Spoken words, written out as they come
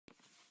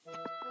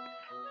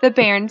The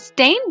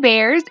Berenstain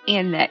Bears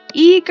and the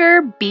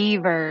Eager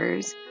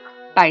Beavers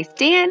by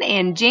Stan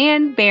and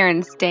Jan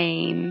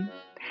Berenstain.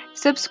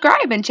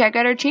 Subscribe and check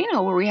out our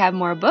channel where we have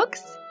more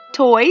books,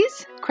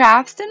 toys,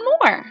 crafts, and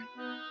more.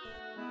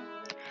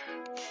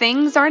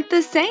 Things aren't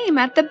the same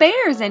at the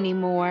Bears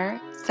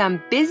anymore.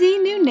 Some busy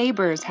new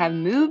neighbors have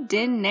moved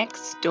in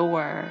next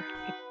door.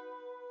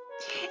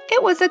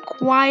 It was a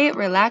quiet,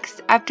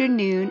 relaxed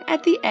afternoon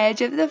at the edge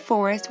of the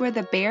forest where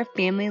the Bear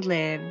family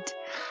lived.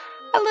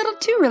 A little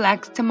too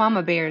relaxed to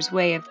Mama Bear's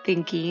way of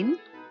thinking.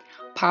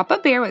 Papa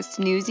Bear was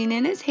snoozing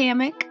in his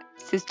hammock,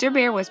 Sister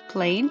Bear was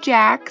playing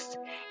jacks,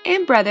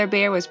 and Brother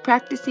Bear was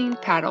practicing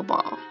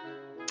paddleball.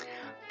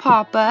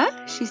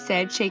 "Papa," she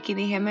said, shaking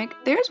the hammock,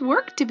 "there's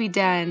work to be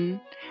done.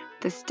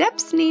 The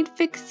steps need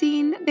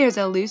fixing, there's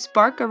a loose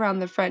bark around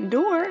the front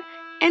door,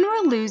 and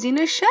we're losing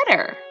a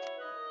shutter."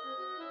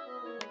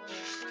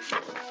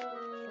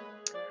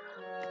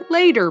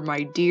 "Later,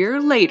 my dear,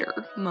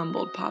 later,"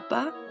 mumbled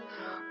Papa.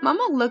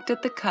 Mama looked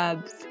at the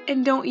cubs.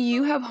 "And don't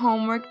you have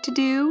homework to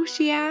do?"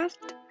 she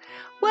asked.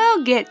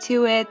 "Well, get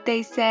to it,"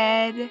 they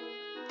said.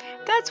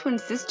 That's when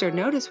Sister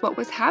noticed what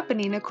was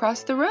happening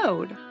across the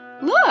road.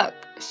 "Look,"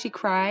 she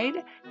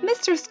cried,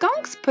 "Mr.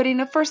 Skunk's putting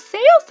a for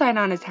sale sign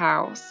on his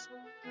house."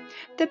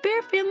 The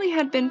Bear family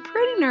had been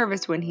pretty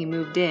nervous when he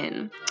moved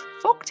in.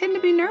 Folk tend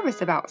to be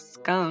nervous about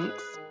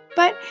skunks.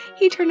 But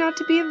he turned out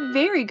to be a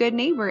very good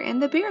neighbor,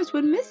 and the Bears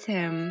would miss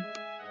him.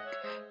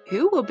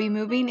 "Who will be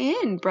moving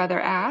in?" Brother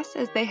asked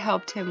as they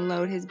helped him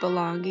load his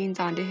belongings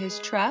onto his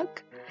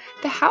truck.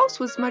 The house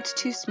was much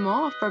too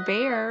small for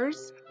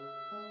Bears.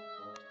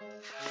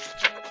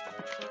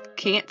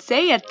 "Can't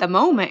say at the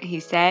moment," he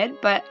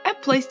said, "but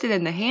I've placed it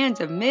in the hands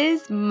of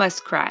Ms.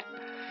 Muskrat.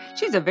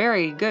 She's a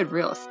very good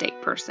real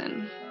estate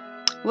person."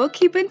 "We'll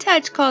keep in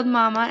touch," called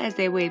Mama as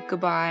they waved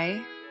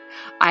goodbye.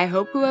 "I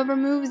hope whoever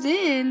moves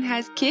in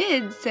has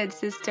kids," said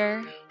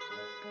Sister.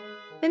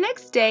 The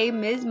next day,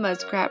 Ms.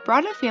 Muskrat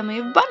brought a family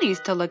of bunnies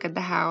to look at the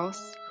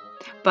house.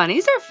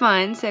 "Bunnies are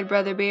fun," said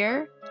Brother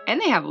Bear.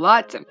 "And they have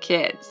lots of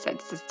kids,"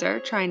 said Sister,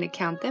 trying to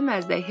count them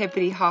as they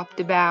hippity-hopped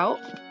about.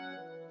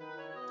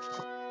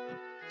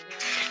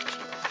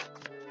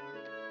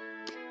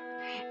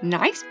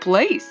 "Nice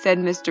place," said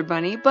Mr.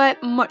 Bunny,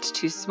 "but much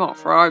too small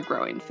for our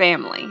growing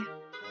family."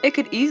 "It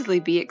could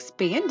easily be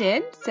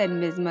expanded," said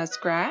Ms.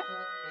 Muskrat.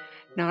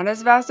 "Not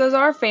as fast as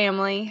our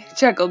family,"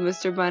 chuckled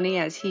Mr. Bunny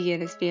as he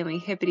and his family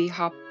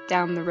hippity-hopped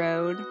down the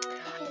road.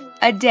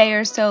 A day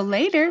or so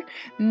later,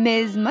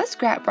 Ms.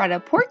 Muskrat brought a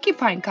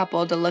porcupine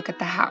couple to look at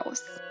the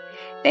house.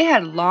 They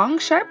had long,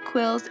 sharp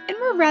quills and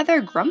were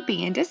rather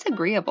grumpy and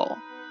disagreeable.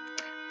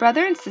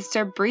 Brother and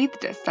Sister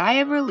breathed a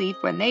sigh of relief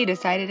when they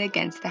decided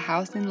against the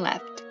house and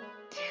left.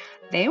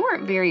 "They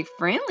weren't very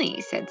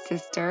friendly," said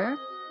Sister.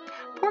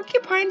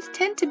 "Porcupines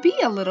tend to be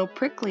a little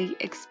prickly,"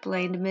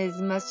 explained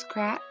Ms.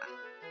 Muskrat.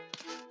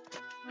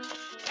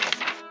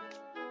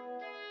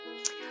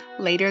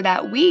 Later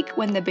that week,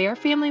 when the Bear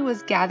family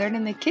was gathered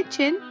in the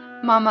kitchen,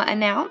 Mama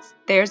announced,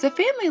 "There's a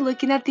family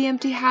looking at the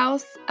empty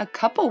house, a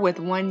couple with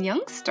one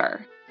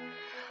youngster."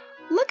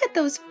 "Look at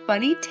those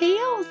funny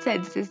tails,"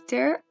 said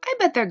Sister. "I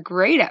bet they're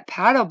great at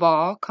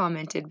paddleball,"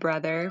 commented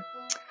Brother.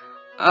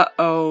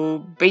 "Uh-oh,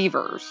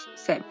 Beavers,"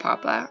 said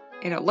Papa,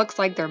 "and it looks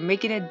like they're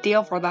making a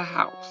deal for the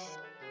house."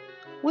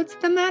 "What's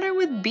the matter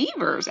with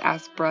Beavers?"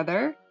 asked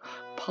Brother.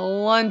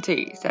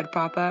 "Plenty," said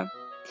Papa.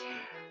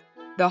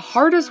 "The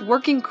hardest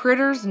working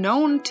critters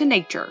known to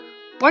nature.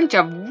 Bunch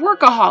of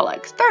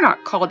workaholics. They're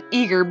not called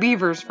Eager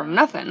Beavers for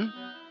nothing."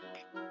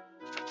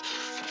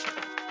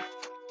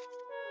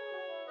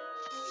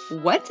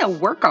 "What's a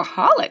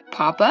workaholic,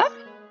 Papa?"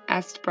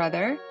 asked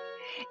Brother.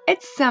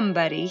 "It's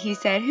somebody," he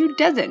said, "who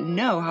doesn't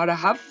know how to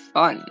have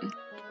fun."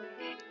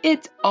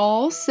 "It's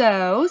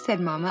also," said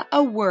Mama,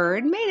 "a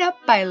word made up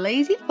by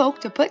lazy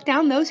folk to put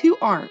down those who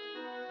aren't.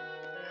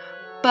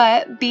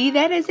 But be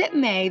that as it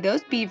may,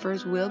 those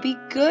Beavers will be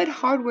good,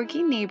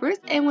 hard-working neighbors,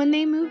 and when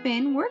they move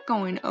in, we're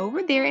going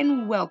over there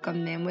and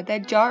welcome them with a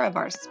jar of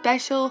our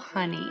special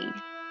honey."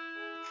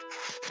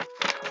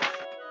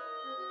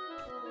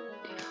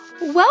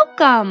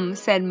 "Welcome,"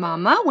 said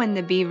Mama when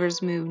the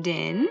Beavers moved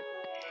in.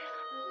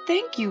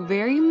 "Thank you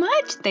very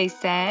much," they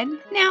said.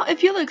 "Now,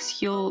 if you'll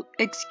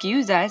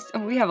excuse us,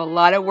 we have a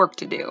lot of work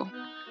to do."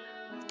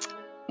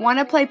 "Want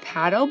to play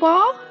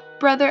paddleball?"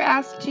 Brother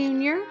asked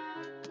Junior.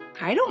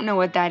 "I don't know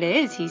what that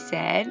is," he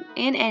said.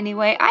 "And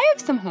anyway, I have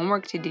some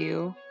homework to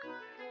do."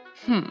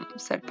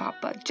 Said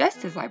Papa,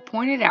 "just as I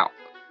pointed out,"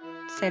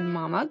 said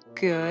Mama.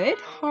 "Good,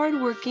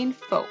 hard-working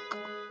folk."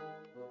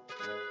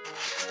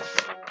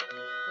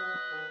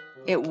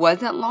 It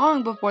wasn't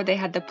long before they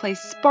had the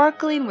place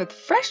sparkling with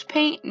fresh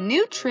paint,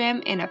 new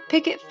trim, and a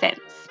picket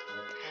fence.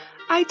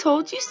 "I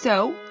told you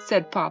so,"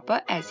 said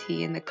Papa as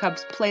he and the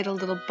cubs played a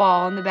little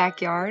ball in the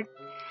backyard.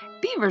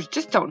 "Beavers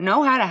just don't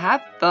know how to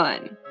have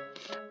fun."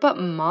 But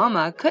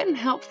Mama couldn't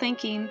help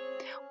thinking,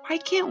 why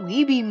can't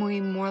we be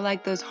more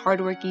like those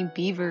hardworking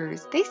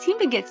Beavers? They seem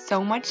to get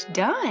so much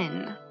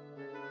done.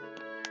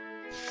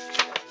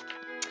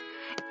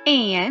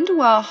 And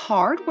while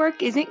hard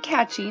work isn't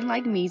catching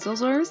like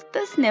measles or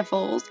the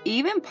sniffles,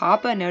 even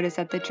Papa noticed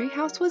that the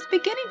treehouse was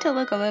beginning to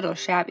look a little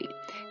shabby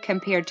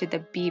compared to the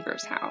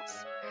Beavers'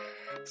 house.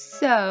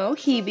 So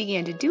he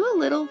began to do a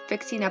little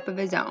fixing up of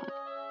his own.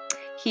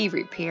 He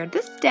repaired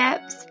the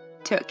steps,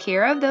 took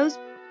care of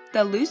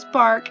the loose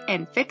bark,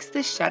 and fixed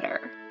the shutter.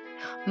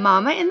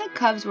 Mama and the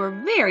cubs were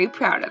very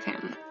proud of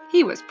him.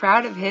 He was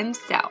proud of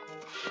himself.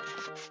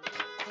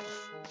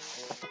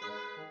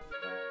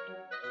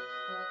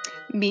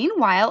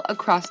 Meanwhile,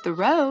 across the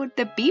road,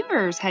 the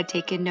Beavers had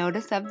taken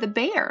notice of the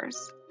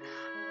bears.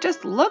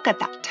 "Just look at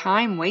that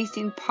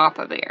time-wasting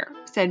Papa Bear,"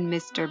 said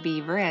Mr.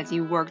 Beaver as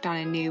he worked on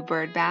a new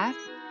bird bath.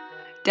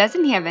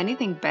 "Doesn't he have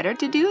anything better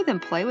to do than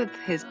play with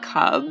his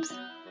cubs?"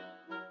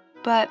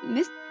 But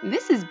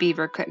Mrs.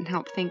 Beaver couldn't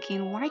help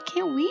thinking, why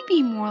can't we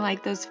be more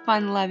like those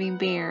fun-loving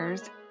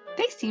bears?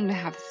 They seem to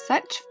have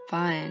such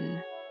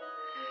fun.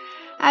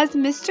 As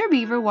Mr.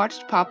 Beaver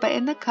watched Papa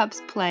and the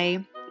cubs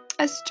play,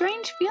 a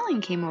strange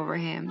feeling came over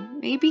him.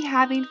 Maybe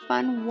having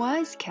fun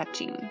was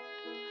catching.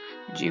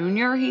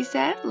 "Junior," he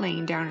said,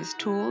 laying down his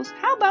tools,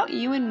 "how about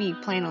you and me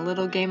playing a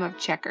little game of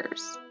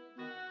checkers?"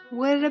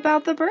 "What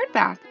about the bird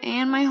bath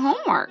and my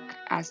homework?"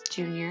 asked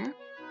Junior.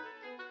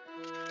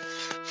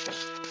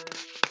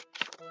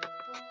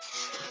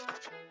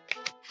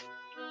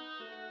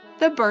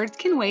 "The birds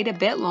can wait a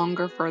bit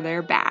longer for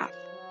their bath,"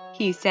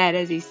 he said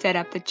as he set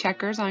up the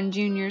checkers on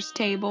Junior's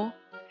table.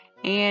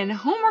 "And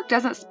homework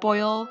doesn't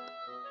spoil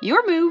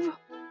your move."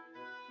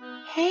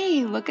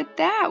 "Hey, look at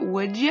that,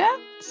 would ya?"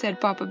 said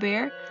Papa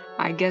Bear.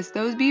 "I guess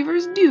those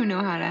beavers do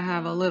know how to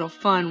have a little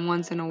fun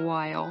once in a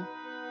while."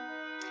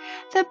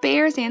 The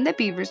bears and the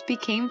beavers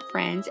became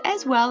friends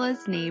as well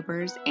as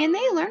neighbors, and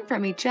they learned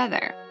from each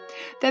other.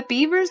 The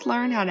beavers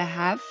learned how to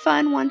have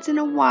fun once in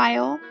a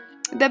while.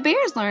 The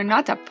bears learned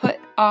not to put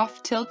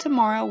off till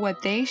tomorrow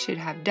what they should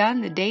have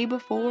done the day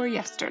before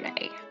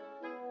yesterday.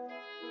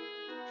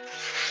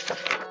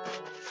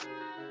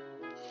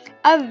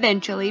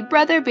 Eventually,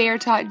 Brother Bear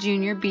taught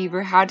Junior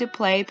Beaver how to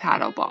play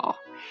paddleball.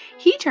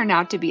 He turned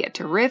out to be a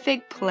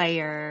terrific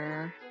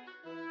player.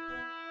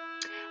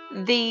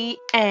 The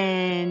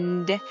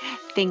end.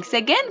 Thanks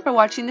again for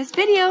watching this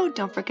video.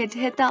 Don't forget to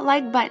hit that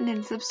like button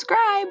and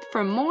subscribe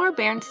for more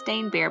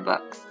Berenstain Bear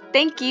books.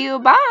 Thank you.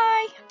 Bye.